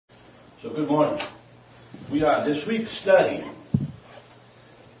So good morning. We are this week studying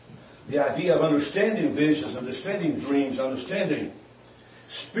the idea of understanding visions, understanding dreams, understanding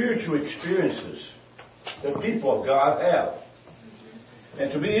spiritual experiences that people of God have.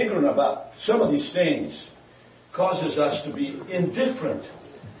 And to be ignorant about some of these things causes us to be indifferent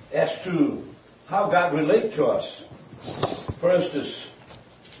as to how God relates to us. For instance,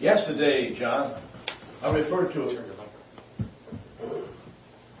 yesterday, John, I referred to it.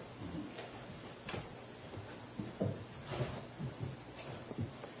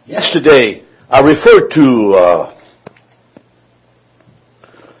 Yesterday, I referred to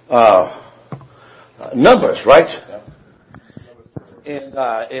Numbers, right?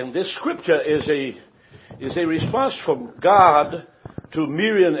 And this scripture is a response from God to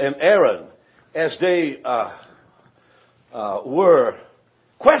Miriam and Aaron as they were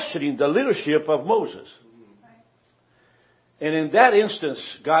questioning the leadership of Moses. And in that instance,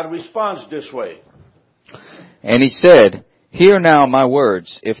 God responds this way. And he said, "Hear now my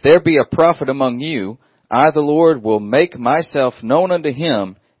words. If there be a prophet among you, I, the Lord, will make myself known unto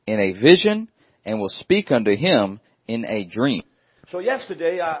him in a vision, and will speak unto him in a dream." So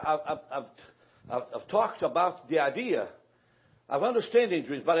yesterday, I've talked about the idea of understanding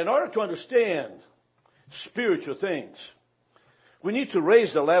dreams. But in order to understand spiritual things, we need to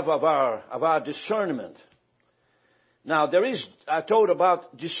raise the level of our discernment. Now, I told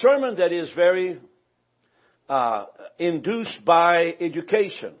about discernment that is very induced by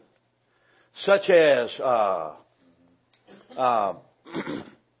education, such as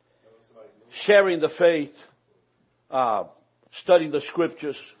sharing the faith, studying the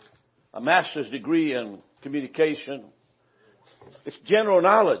scriptures, a master's degree in communication. It's general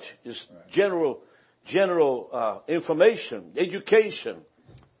knowledge. It's general information, education,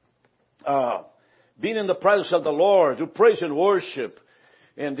 being in the presence of the Lord, through praise and worship,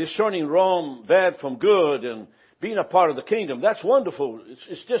 and discerning wrong, bad from good, and being a part of the kingdom. That's wonderful.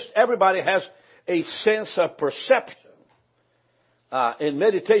 It's just everybody has a sense of perception and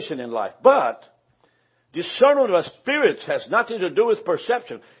meditation in life. But discernment of spirits has nothing to do with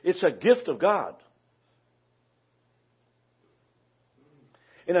perception. It's a gift of God.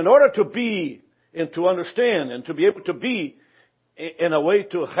 And in order to be and to understand and to be able to be in a way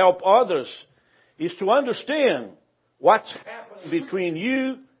to help others is to understand what's happening between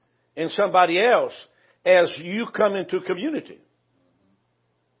you and somebody else as you come into community.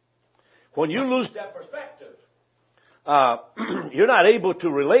 When you lose that perspective, you're not able to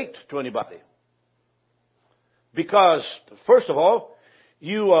relate to anybody. Because, first of all,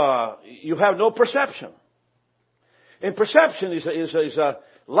 you have no perception. And perception is a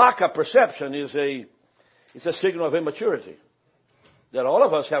lack of perception is a signal of immaturity. That all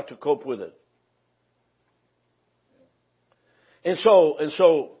of us have to cope with it. And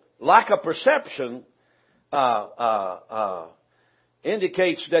so lack of perception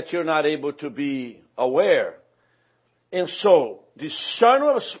indicates that you're not able to be aware. And so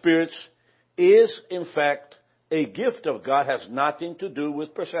discernment of spirits is, in fact, a gift of God, has nothing to do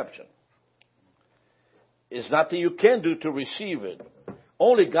with perception. It's nothing you can do to receive it.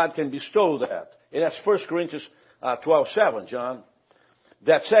 Only God can bestow that. And that's 1 Corinthians 12:7, John,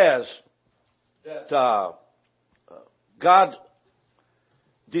 that says that God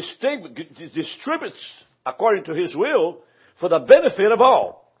distributes according to His will for the benefit of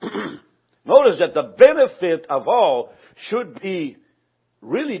all. Notice that the benefit of all should be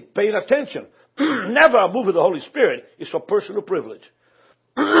really paying attention. Never a move of the Holy Spirit is for personal privilege.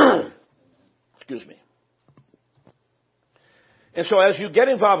 Excuse me. And so as you get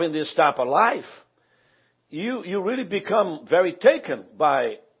involved in this type of life, you really become very taken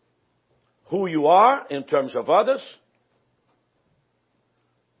by who you are in terms of others,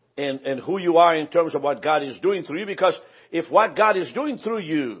 and who you are in terms of what God is doing through you. Because if what God is doing through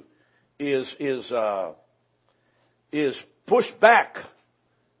you is pushed back,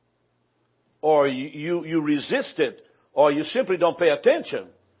 or you resist it, or you simply don't pay attention,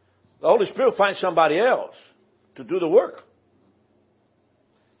 the Holy Spirit will find somebody else to do the work.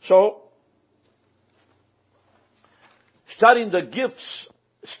 So, studying the gifts,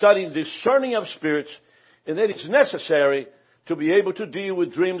 studying discerning of spirits, and that it's necessary to be able to deal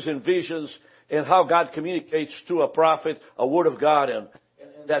with dreams and visions and how God communicates to a prophet, a word of God, and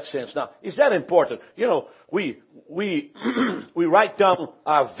in that sense. Now, is that important? You know, we write down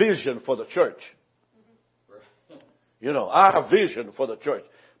our vision for the church. You know, our vision for the church.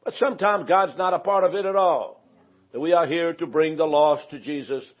 But sometimes God's not a part of it at all. We are here to bring the lost to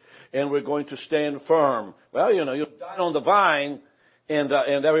Jesus, and we're going to stand firm. Well, you know, you die on the vine, and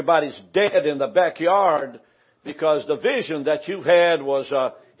everybody's dead in the backyard because the vision that you've had was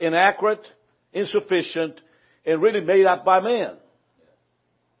inaccurate, insufficient, and really made up by man.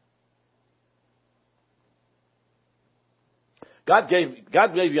 God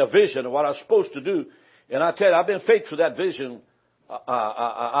gave you a vision of what I was supposed to do, and I tell you, I've been faithful to that vision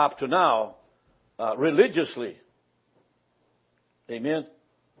up to now, religiously. Amen.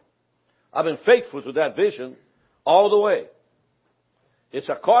 I've been faithful to that vision all the way. It's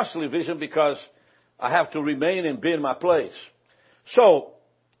a costly vision because I have to remain and be in my place. So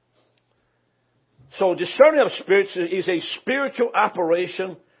discerning of spirits is a spiritual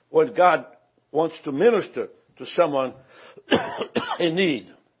operation when God wants to minister to someone in need.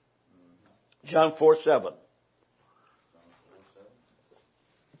 John 4:7.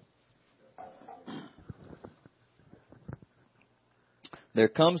 There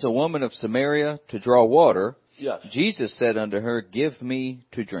comes a woman of Samaria to draw water. Yes. Jesus said unto her, Give me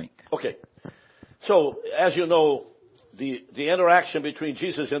to drink. Okay. So, as you know, the interaction between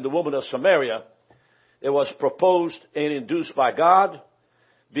Jesus and the woman of Samaria, it was proposed and induced by God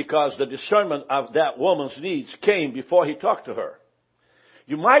because the discernment of that woman's needs came before he talked to her.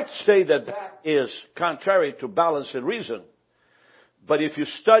 You might say that is contrary to balance and reason. But if you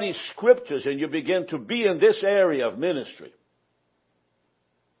study scriptures and you begin to be in this area of ministry,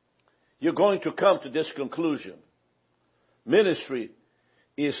 you're going to come to this conclusion. Ministry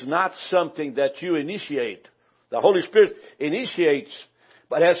is not something that you initiate. The Holy Spirit initiates,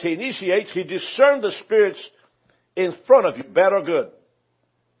 but as He initiates, He discerns the spirits in front of you, bad or good.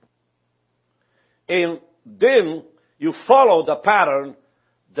 And then you follow the pattern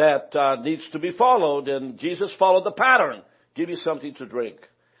that needs to be followed, and Jesus followed the pattern. Give you something to drink.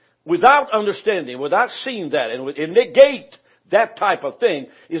 Without understanding, without seeing that, and negate that type of thing,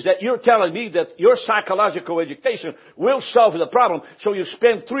 is that you're telling me that your psychological education will solve the problem. So you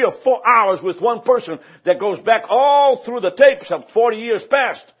spend 3 or 4 hours with one person that goes back all through the tapes of 40 years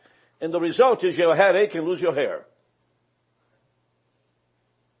past. And the result is you'll have a headache and lose your hair.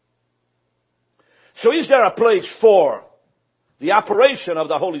 So is there a place for the operation of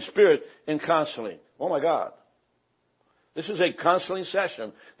the Holy Spirit in counseling? Oh my God. This is a counseling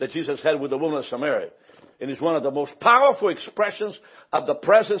session that Jesus had with the woman of Samaria. And it's one of the most powerful expressions of the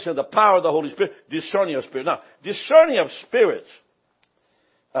presence and the power of the Holy Spirit, discerning of spirits. Now, discerning of spirits,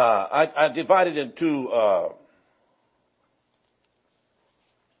 I divided into,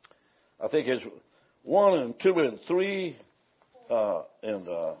 I think it's 1 and 2 and 3,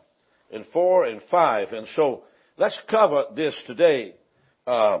 and 4 and 5. And so, let's cover this today.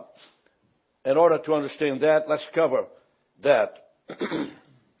 In order to understand that, let's cover that.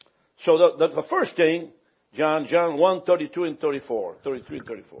 So the first thing, John 1, 32 and 34, 33 and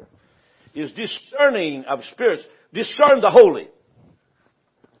 34, is discerning of spirits. Discern the holy.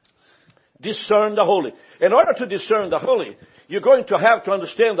 Discern the holy. In order to discern the holy, you're going to have to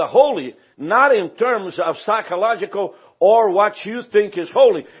understand the holy, not in terms of psychological or what you think is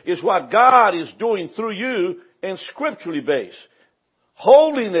holy, is what God is doing through you and scripturally based.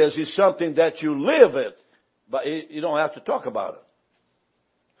 Holiness is something that you live it, but you don't have to talk about it.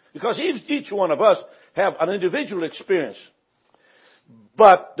 Because each one of us have an individual experience.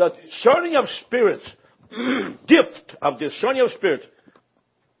 But the discerning of spirits, gift of discerning of spirits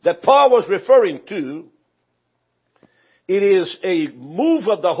that Paul was referring to, it is a move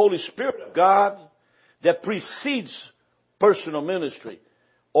of the Holy Spirit of God that precedes personal ministry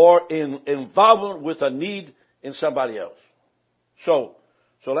or in involvement with a need in somebody else. So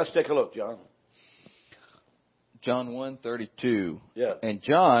let's take a look, John. John 1:32. Yeah. And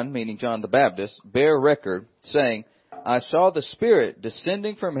John, meaning John the Baptist, bare record, saying, I saw the Spirit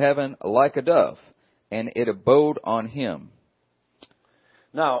descending from heaven like a dove, and it abode on him.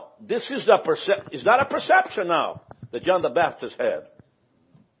 Now, this is is that a perception now that John the Baptist had?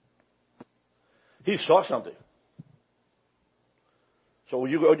 He saw something. So would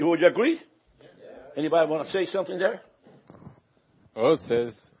you agree? Yeah. Anybody want to say something there? Well, it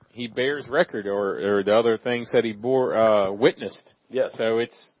says he bears record, or the other thing said he bore witnessed. Yes. So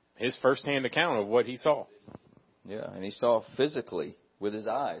it's his firsthand account of what he saw. Yeah, and he saw physically with his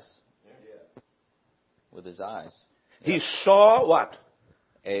eyes. Yeah. With his eyes. He saw what?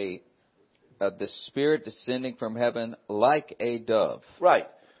 The Spirit descending from heaven like a dove. Right.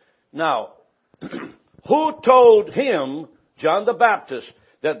 Now, who told him, John the Baptist,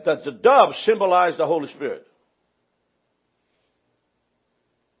 that the dove symbolized the Holy Spirit?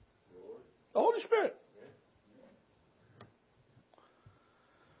 The Holy Spirit.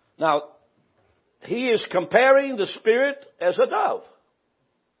 Now, he is comparing the Spirit as a dove.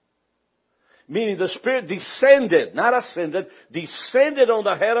 Meaning the Spirit descended, not ascended, descended on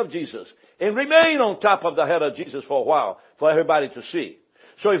the head of Jesus and remained on top of the head of Jesus for a while for everybody to see.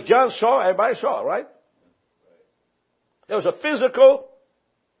 So if John saw, everybody saw, right? There was a physical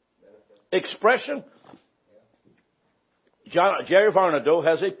expression. Jerry Varnado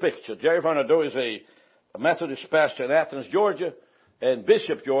has a picture. Jerry Varnado is a Methodist pastor in Athens, Georgia, and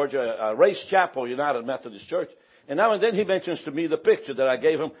Bishop, Georgia, Race Chapel United Methodist Church. And now and then he mentions to me the picture that I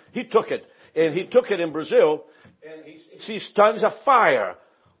gave him. He took it, and he took it in Brazil, and he sees tongues of fire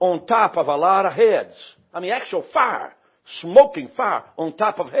on top of a lot of heads. I mean, actual fire, smoking fire on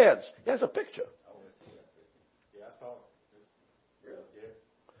top of heads. He has a picture. Yeah, I saw it.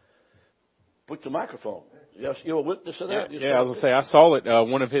 Put the microphone. Yes, you're a witness of that? Yeah, I was going to say, I saw it.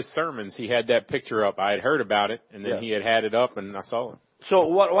 One of his sermons, he had that picture up. I had heard about it, and then he had it up, and I saw it. So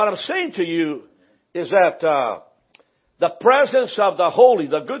what I'm saying to you is that the presence of the Holy,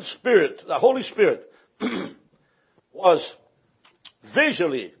 the good Spirit, the Holy Spirit, was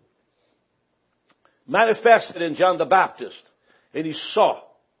visually manifested in John the Baptist. And he saw,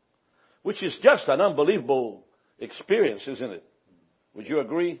 which is just an unbelievable experience, isn't it? Would you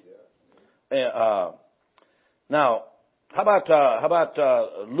agree? Now, how about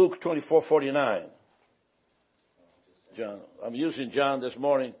Luke 24:49? John, I'm using John this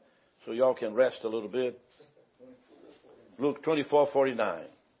morning so y'all can rest a little bit. Luke 24:49.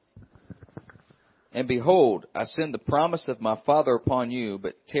 And behold, I send the promise of my Father upon you,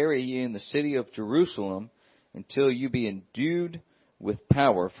 but tarry ye in the city of Jerusalem until you be endued with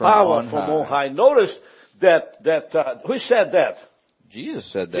power from on high. Power from on high. Notice that who said that?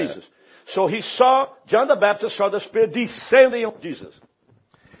 Jesus said that. Jesus. So John the Baptist saw the Spirit descending on Jesus.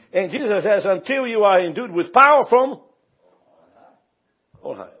 And Jesus says, until you are endued with power from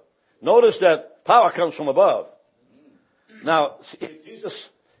on high. Notice that power comes from above. Now,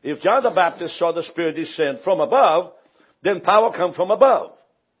 if John the Baptist saw the Spirit descend from above, then power comes from above.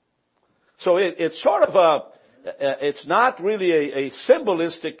 So it's sort of it's not really a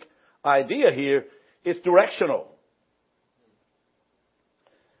symbolistic idea here. It's directional.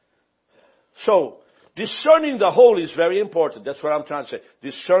 So, discerning the holy is very important. That's what I'm trying to say.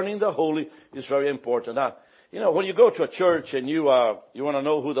 Discerning the holy is very important. Now, you know, when you go to a church and you want to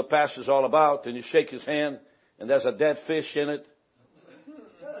know who the pastor's all about, and you shake his hand, and there's a dead fish in it,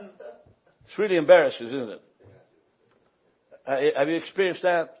 it's really embarrassing, isn't it? Have you experienced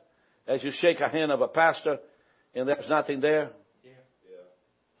that? As you shake a hand of a pastor, and there's nothing there?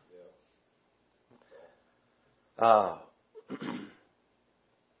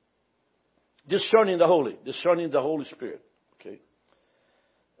 Discerning the Holy Spirit. Okay.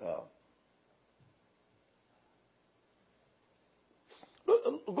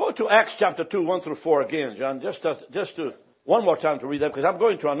 Go to Acts chapter 2, 1 through 4 again, John, just to one more time to read that, because I'm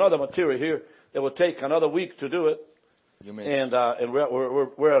going to another material here that will take another week to do it. And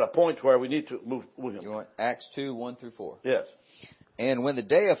we're at a point where we need to move. You want Acts 2, 1 through 4? Yes. And when the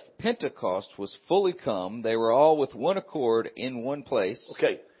day of Pentecost was fully come, they were all with one accord in one place.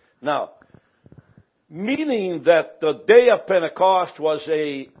 Okay. Now, meaning that the day of Pentecost was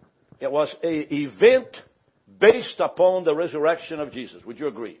a event based upon the resurrection of Jesus. Would you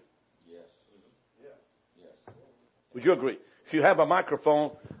agree? Yes. Yes. Would you agree? If you have a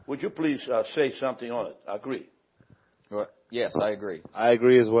microphone, would you please say something on it? I agree. Well, yes, I agree. I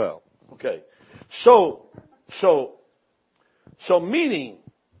agree as well. Okay. So meaning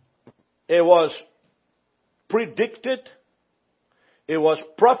it was predicted, it was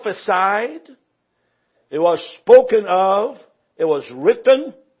prophesied, it was spoken of, it was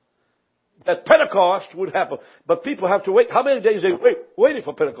written that Pentecost would happen. But people have to wait. How many days they waiting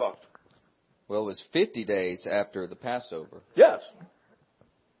for Pentecost? Well, it was 50 days after the Passover. Yes.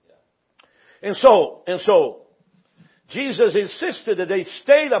 And so Jesus insisted that they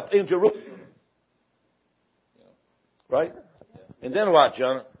stayed up in Jerusalem. Right? And then what,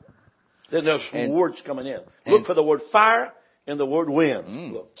 John? Then there's words coming in. Look for the word fire and the word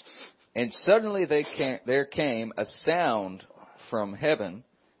wind. Look. And suddenly there came a sound from heaven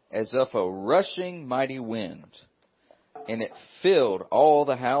as of a rushing mighty wind, and it filled all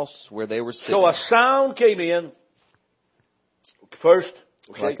the house where they were sitting. So a sound came in first,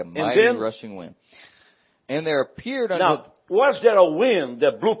 okay, like a mighty rushing wind. And there appeared unto... Now, was there a wind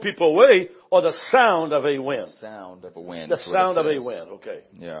that blew people away, or the sound of a wind? The sound of a wind. The sound of a wind, okay.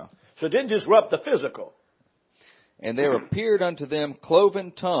 Yeah. So it didn't disrupt the physical. And there appeared unto them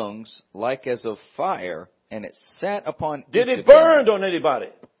cloven tongues like as of fire, and it sat upon Did each it of them. burn on anybody?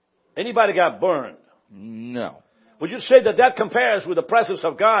 Anybody got burned? No. Would you say that compares with the presence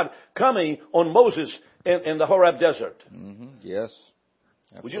of God coming on Moses in the Horeb desert? Mm-hmm. Yes.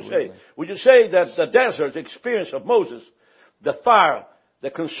 Absolutely. Would you say that the desert experience of Moses, the fire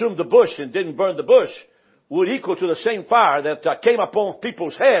that consumed the bush and didn't burn the bush, would equal to the same fire that came upon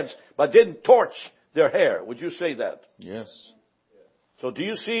people's heads but didn't torch their hair. Would you say that? Yes. So do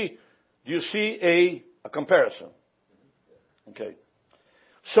you see a comparison? Okay.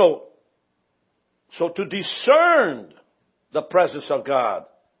 So to discern the presence of God,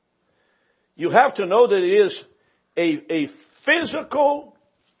 you have to know that it is a physical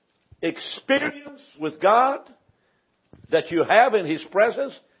experience with God that you have in His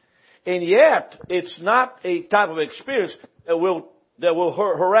presence, and yet it's not a type of experience that will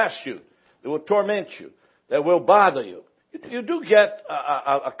harass you, that will torment you, that will bother you. You do get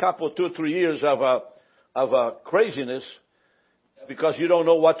a couple, 2 or 3 years of craziness because you don't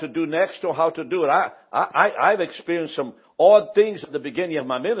know what to do next or how to do it. I've experienced some odd things at the beginning of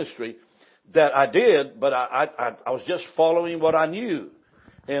my ministry that I did, but I was just following what I knew.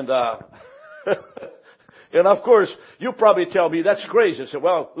 And, and of course, you probably tell me that's crazy. I said,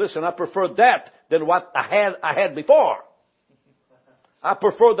 well, listen, I prefer that than what I had before. I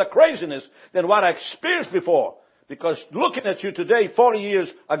prefer the craziness than what I experienced before. Because looking at you today, 40 years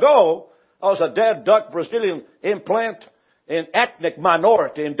ago, I was a dead duck Brazilian implant and ethnic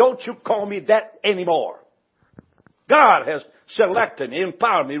minority. And don't you call me that anymore. God has selected me,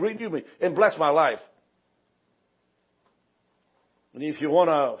 empowered me, renewed me, and blessed my life. And if you want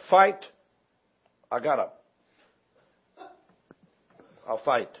to fight, I'll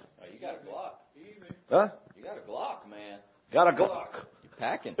fight. Oh, you got a Glock. Easy. Huh? You got a Glock, man. Got a Glock. You're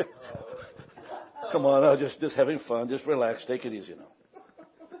packing. Come on, I'm just having fun. Just relax. Take it easy now.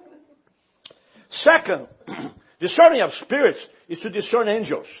 Second, discerning of spirits is to discern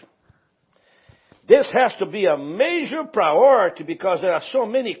angels. This has to be a major priority because there are so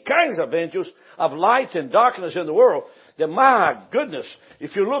many kinds of angels of light and darkness in the world that, my goodness,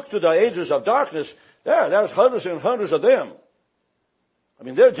 if you look to the angels of darkness, there's hundreds and hundreds of them. I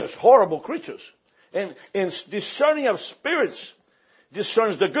mean, they're just horrible creatures. And discerning of spirits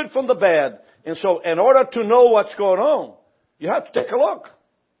discerns the good from the bad. And so in order to know what's going on, you have to take a look.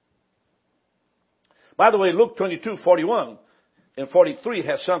 By the way, Luke 22:41 and 43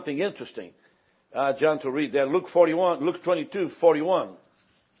 has something interesting. John, to read that. Luke 22:41.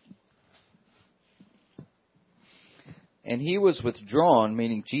 And he was withdrawn,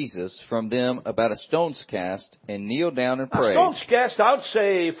 meaning Jesus, from them about a stone's cast, and kneeled down and prayed. A stone's cast, I would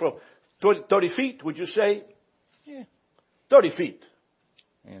say, from 30 feet, would you say? Yeah. 30 feet.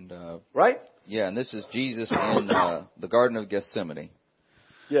 And right? Yeah, and this is Jesus in the Garden of Gethsemane.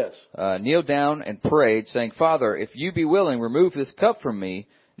 Yes. Kneeled down and prayed, saying, Father, if you be willing, remove this cup from me.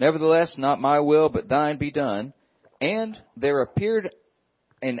 Nevertheless, not my will, but thine be done. And there appeared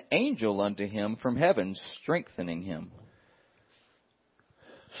an angel unto him from heaven, strengthening him.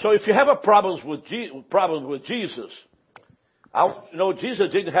 So if you have a problem with Jesus, I want you to know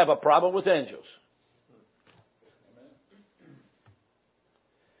Jesus didn't have a problem with angels.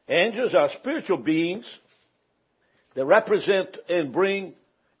 Angels are spiritual beings that represent and bring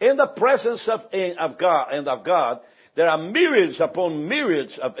in the presence of God. There are myriads upon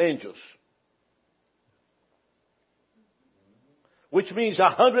myriads of angels, which means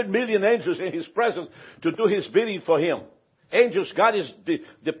 100 million angels in His presence to do His bidding for Him. Angels, God is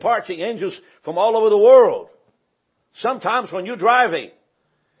departing angels from all over the world. Sometimes when you're driving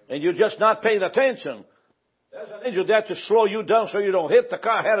and you're just not paying attention, there's an angel there to slow you down so you don't hit the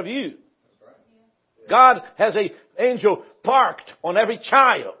car ahead of you. God has an angel parked on every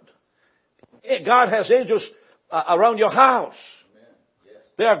child. God has angels around your house.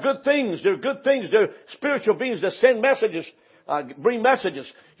 They are good things. They're good things. They're spiritual beings that send messages, bring messages.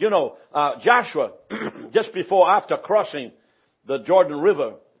 You know, Joshua, just after crossing the Jordan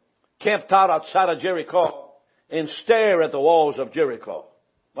River, camped out outside of Jericho and stared at the walls of Jericho.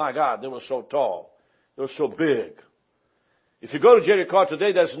 My God, they were so tall. They were so big. If you go to Jericho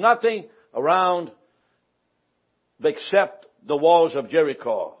today, there's nothing around except the walls of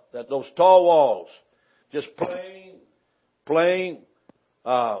Jericho. Those tall walls. Just plain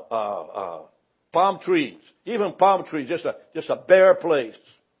palm trees. Even palm trees, just a bare place.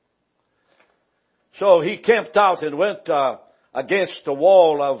 So he camped out and went against the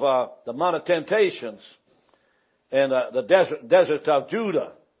wall of the Mount of Temptations and the desert of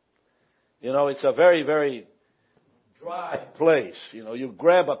Judah. You know, it's a very, very dry place. You know, you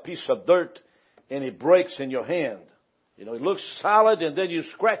grab a piece of dirt and it breaks in your hand. You know, it looks solid and then you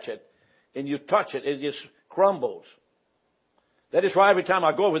scratch it and you touch it, it just crumbles. That is why every time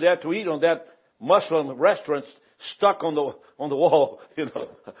I go over there to eat on that Muslim restaurant stuck on the wall, you know,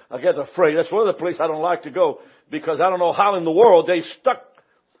 I get afraid. That's one of the places I don't like to go because I don't know how in the world they stuck,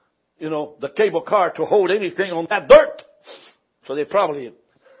 you know, the cable car to hold anything on that dirt. So they probably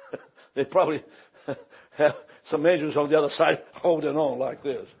some angels on the other side holding on like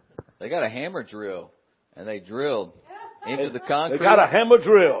this. They got a hammer drill, and they drilled into the concrete. They got a hammer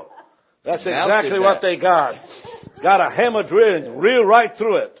drill. That's exactly what they got. Got a hammer drill and reel right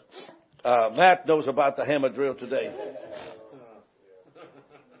through it. Matt knows about the hammer drill today.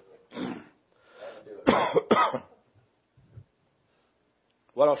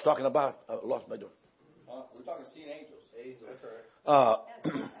 What I was talking about? I lost my door. We're talking seeing angels. That's right.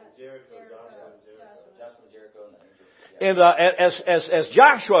 Jericho, Jericho, and as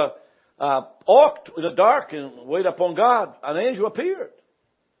Joshua walked in the dark and waited upon God, an angel appeared.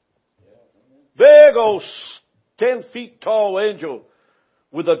 Big old 10 feet tall angel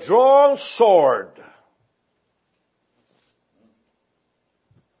with a drawn sword.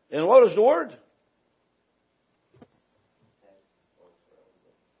 And what is the word?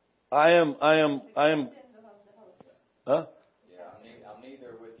 I am. Huh? Yeah, I'm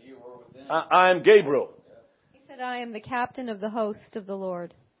neither with you or with them. I am Gabriel. He said, I am the captain of the host of the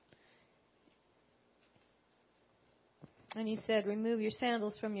Lord. And he said, remove your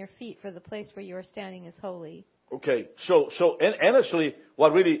sandals from your feet, for the place where you are standing is holy. Okay, so honestly,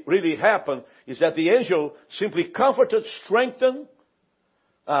 what really happened is that the angel simply comforted, strengthened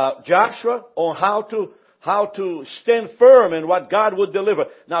Joshua on how to stand firm in what God would deliver.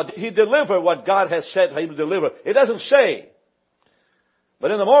 Now, did he deliver what God has said he would deliver? It doesn't say.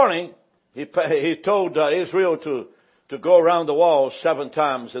 But in the morning, he told Israel to go around the wall 7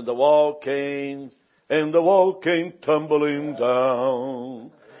 times, and the wall came tumbling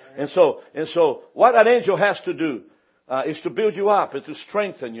down. And so, what an angel has to do is to build you up and to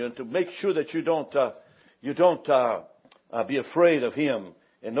strengthen you and to make sure that you don't be afraid of him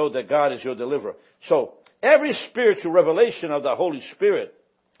and know that God is your deliverer. So, every spiritual revelation of the Holy Spirit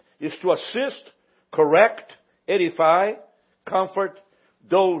is to assist, correct, edify, comfort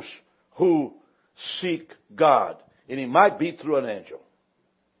those who seek God. And it might be through an angel.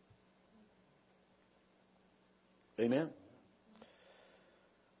 Amen.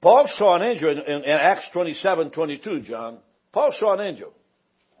 Paul saw an angel in Acts 27:22, John. Paul saw an angel.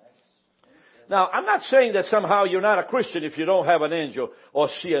 Now, I'm not saying that somehow you're not a Christian if you don't have an angel or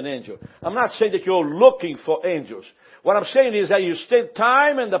see an angel. I'm not saying that you're looking for angels. What I'm saying is that you spend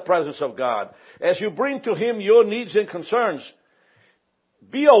time in the presence of God. As you bring to Him your needs and concerns,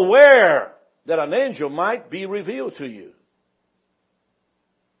 be aware that an angel might be revealed to you.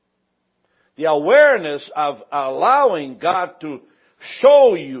 The awareness of allowing God to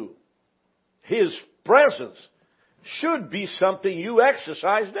show you His presence should be something you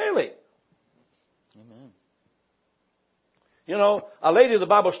exercise daily. Amen. You know, a lady in the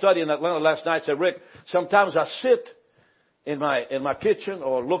Bible study in Atlanta last night said, Rick, sometimes I sit in my kitchen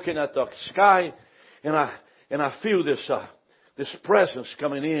or looking at the sky and I feel this presence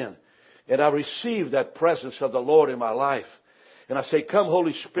coming in, and I receive that presence of the Lord in my life. And I say, come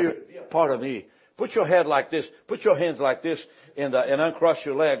Holy Spirit, be a part of me. Put your head like this, put your hands like this, and uncross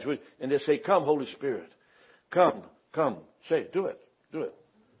your legs. And they say, come Holy Spirit. Come. Say, do it.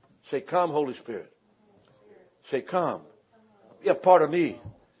 Say, come Holy Spirit. Say, come. Be a part of me.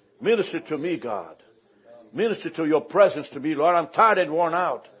 Minister to me, God. Minister to your presence to me, Lord. I'm tired and worn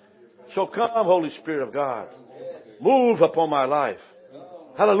out. So come, Holy Spirit of God. Move upon my life.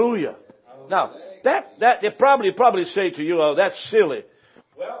 Hallelujah. Now, that they probably say to you, oh, that's silly.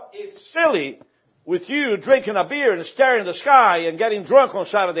 Well, it's silly with you drinking a beer and staring at the sky and getting drunk on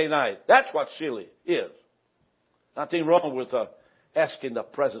Saturday night. That's what silly is. Nothing wrong with asking the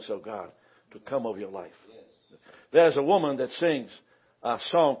presence of God to come over your life. There's a woman that sings a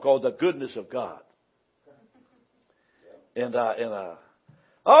song called The Goodness of God. And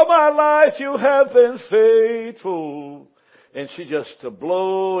all my life you have been faithful. And she just to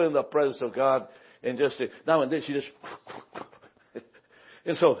blow in the presence of God and just now and then she just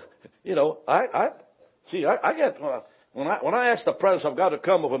and so, you know, I get when I ask the presence of God to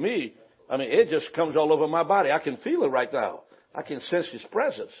come over me, I mean it just comes all over my body. I can feel it right now. I can sense His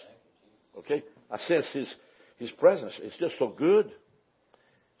presence. Okay? I sense His presence. It's just so good.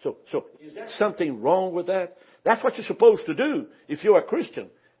 So is there something wrong with that? That's what you're supposed to do if you're a Christian.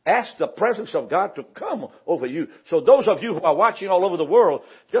 Ask the presence of God to come over you. So those of you who are watching all over the world,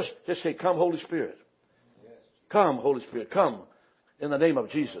 just say, come Holy Spirit. Come Holy Spirit. Come in the name of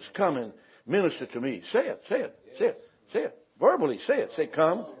Jesus. Come and minister to me. Say it. Verbally say it. Say,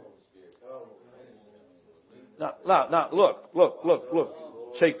 come. Now, look.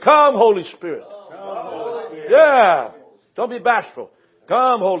 Say, come Holy Spirit. Yeah. Don't be bashful.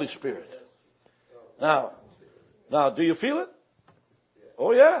 Come Holy Spirit. Now, do you feel it?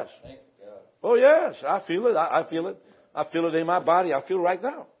 Oh yes. Oh yes. I feel it. I feel it. I feel it in my body. I feel it right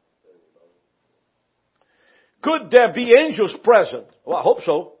now. Could there be angels present? Well, I hope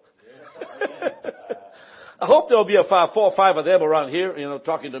so. I hope there'll be 4 or 5 of them around here,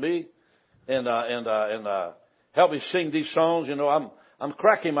 talking to me and help me sing these songs. I'm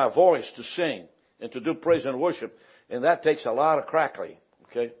cracking my voice to sing and to do praise and worship, and that takes a lot of crackling.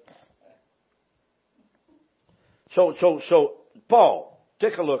 Okay. So Paul,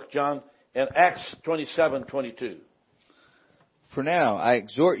 take a look, John, in Acts 27:22. For now I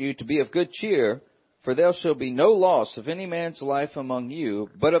exhort you to be of good cheer, for there shall be no loss of any man's life among you,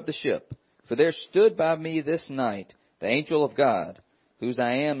 but of the ship. For there stood by me this night the angel of God, whose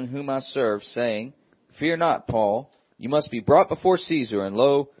I am and whom I serve, saying, Fear not, Paul, you must be brought before Caesar, and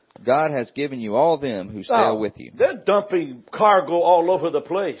lo, God has given you all them who sail with you. They're dumping cargo all over the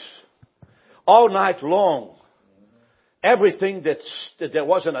place, all night long. Everything that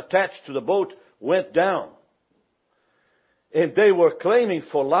wasn't attached to the boat went down. And they were claiming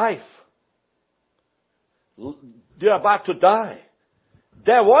for life. They're about to die.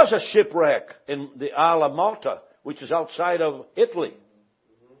 There was a shipwreck in the Isle of Malta, which is outside of Italy.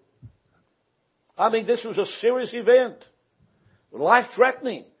 I mean, this was a serious event.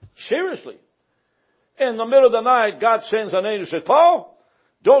 Life-threatening. Seriously. In the middle of the night, God sends an angel and says, Paul,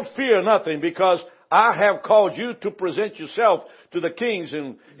 don't fear nothing, because I have called you to present yourself to the kings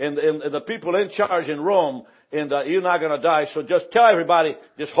and the people in charge in Rome, and you're not going to die. So just tell everybody,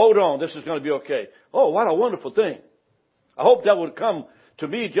 just hold on, this is going to be okay. Oh, what a wonderful thing. I hope that would come to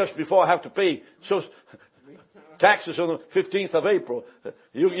me just before I have to pay taxes on the 15th of April.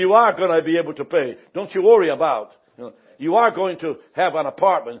 You are going to be able to pay. Don't you worry about. You are going to have an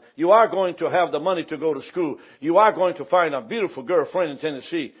apartment. You are going to have the money to go to school. You are going to find a beautiful girlfriend in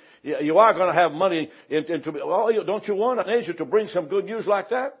Tennessee. You are going to have money. Don't you want an angel to bring some good news like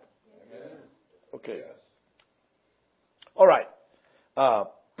that? Okay. All right.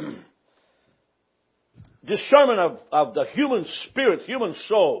 Discernment of the human spirit, human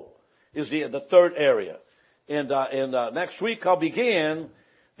soul, is the third area. And next week I'll begin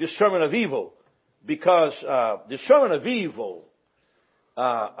discernment of evil, because discernment of evil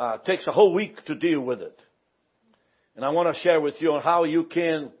takes a whole week to deal with it. And I want to share with you on how you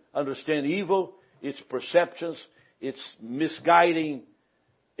can understand evil, its perceptions, its misguiding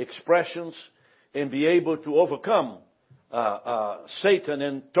expressions, and be able to overcome Satan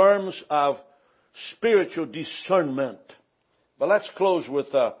in terms of spiritual discernment. But let's close with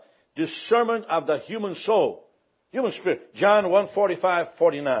discernment of the human soul, human spirit. John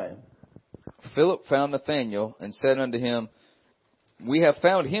 1:45-49. Philip found Nathanael and said unto him, We have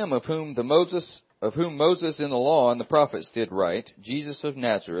found him of whom Moses in the law and the prophets did write, Jesus of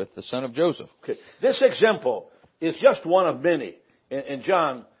Nazareth, the son of Joseph. Okay. This example is just one of many. And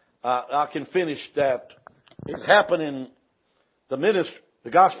John, I can finish that. It happened in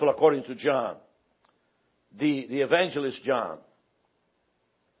the gospel according to John, the evangelist John.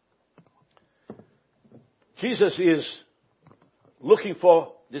 Jesus is looking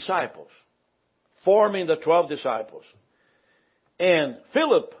for disciples, forming the 12 disciples. And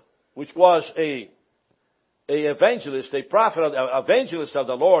Philip, which was a evangelist, a prophet, evangelist of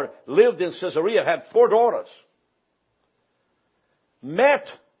the Lord, lived in Caesarea, had 4 daughters, met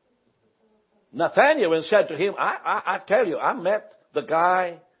Nathanael and said to him, I tell you, I met the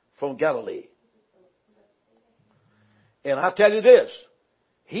guy from Galilee. And I tell you this,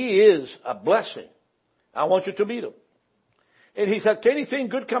 he is a blessing. I want you to meet him. And he said, can anything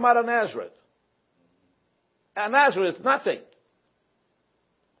good come out of Nazareth? And Nazareth, nothing.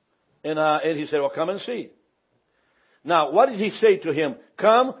 And he said, well, come and see. Now, what did he say to him?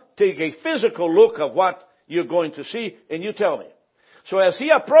 Come, take a physical look of what you're going to see, and you tell me. So as he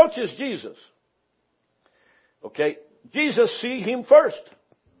approaches Jesus, okay, Jesus sees him first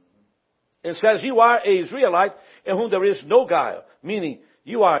and says, you are an Israelite in whom there is no guile, meaning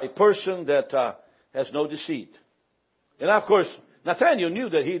you are a person that has no deceit. And of course, Nathanael knew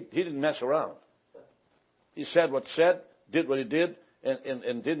that he didn't mess around. He said what said, did what he did,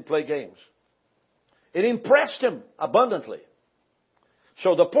 and didn't play games. It impressed him abundantly.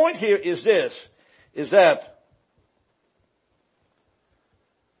 So the point here is this, is that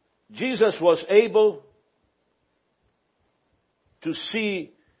Jesus was able to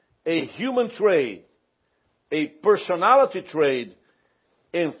see a human trait, a personality trait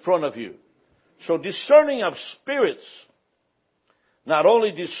in front of you. So discerning of spirits not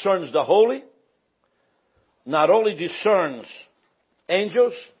only discerns the holy, not only discerns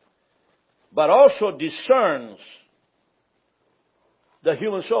angels, but also discerns the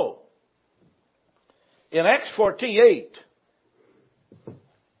human soul. In Acts 14:8,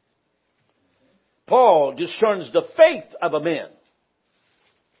 Paul discerns the faith of a man.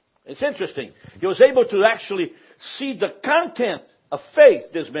 It's interesting. He was able to actually see the content of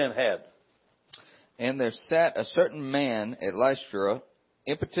faith this man had. And there sat a certain man at Lystra,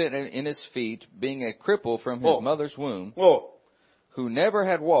 impotent in his feet, being a cripple from his mother's womb, who never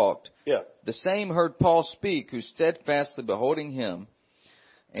had walked. Yeah. The same heard Paul speak, who steadfastly beholding him,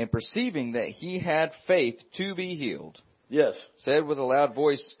 and perceiving that he had faith to be healed, Yes. said with a loud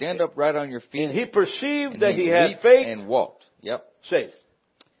voice, stand upright on your feet. And he perceived And that he had leaped faith. and walked. Yep. Say.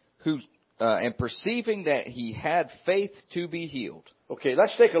 And perceiving that he had faith to be healed. Okay,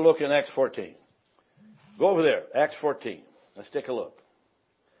 let's take a look in Acts 14. Go over there, Acts 14. Let's take a look.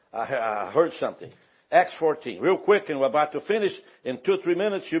 I heard something. Acts 14. Real quick, and we're about to finish. In 2 or 3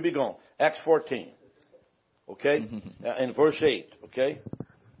 minutes, you'll be gone. Acts 14. Okay? In verse 8. Okay?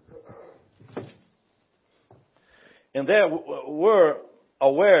 And there were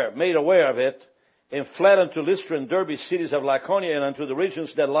made aware of it, and fled unto Lystra and Derbe, cities of Lycaonia, and unto the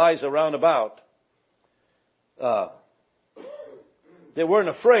regions that lies around about. They weren't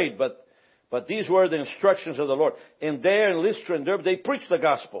afraid, but these were the instructions of the Lord. And there in Lystra and Derbe, they preached the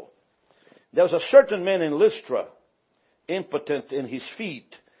gospel. There was a certain man in Lystra, impotent in his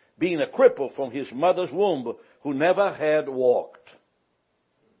feet, being a cripple from his mother's womb, who never had walked.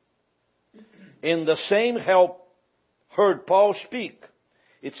 In the same help heard Paul speak.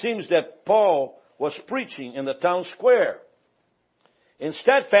 It seems that Paul was preaching in the town square, and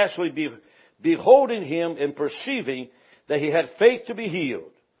steadfastly beholding him and perceiving that he had faith to be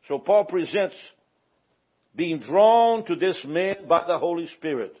healed. So Paul presents being drawn to this man by the Holy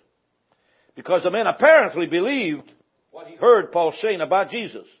Spirit, because the man apparently believed what he heard Paul saying about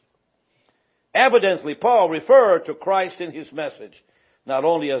Jesus. Evidently, Paul referred to Christ in his message, not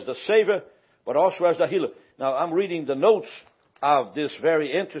only as the Savior, but also as the healer. Now, I'm reading the notes of this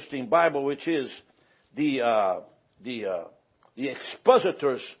very interesting Bible, which is the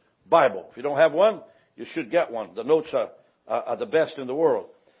Expositor's Bible. If you don't have one, you should get one. The notes are the best in the world.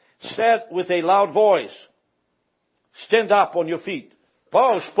 Said with a loud voice, stand up on your feet.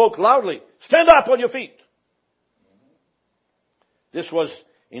 Paul spoke loudly, stand up on your feet. This was,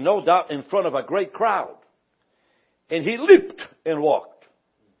 no doubt, in front of a great crowd. And he leaped and walked,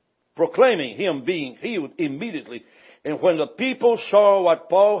 proclaiming him being healed immediately. And when the people saw what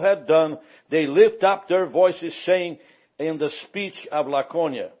Paul had done, they lifted up their voices, saying in the speech of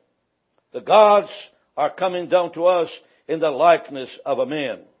Lycaonia, the gods are coming down to us in the likeness of a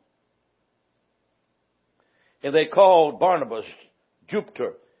man. And they called Barnabas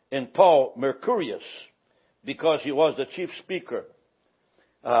Jupiter and Paul Mercurius, because he was the chief speaker.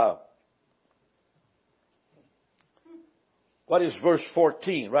 What is verse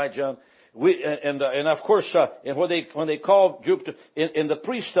 14, right, John? And of course, and when they called Jupiter, then the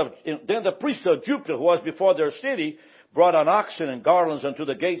priest of Jupiter, who was before their city, brought an oxen and garlands unto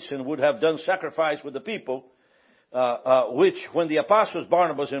the gates, and would have done sacrifice with the people, which when the apostles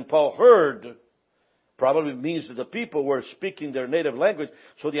Barnabas and Paul heard, probably means that the people were speaking their native language.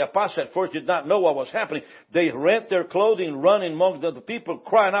 So the apostles at first did not know what was happening. They rent their clothing, run among the people,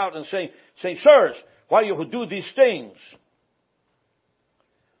 crying out and saying, sirs, why you do these things?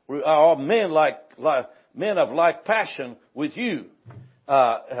 We are all men of like passion with you,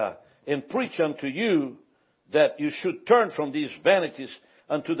 and preach unto you that you should turn from these vanities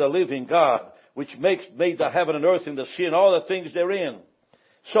unto the living God, which made the heaven and earth and the sea and all the things therein.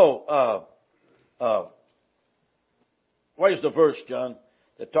 So, where is the verse, John,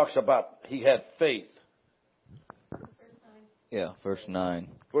 that talks about he had faith? Verse 9. Yeah, verse 9.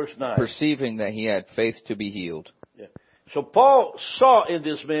 Verse 9. Perceiving that he had faith to be healed. Yeah. So Paul saw in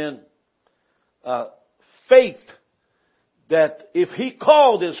this man faith that if he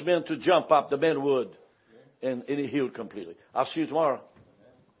called this man to jump up, the man would. And he healed completely. I'll see you tomorrow.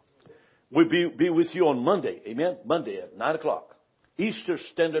 We'll be with you on Monday. Amen? Monday at 9 o'clock. Easter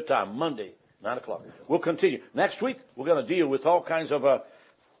Standard Time. Monday, 9 o'clock. We'll continue. Next week, we're going to deal with all kinds of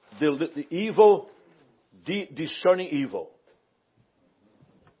the evil, discerning evil.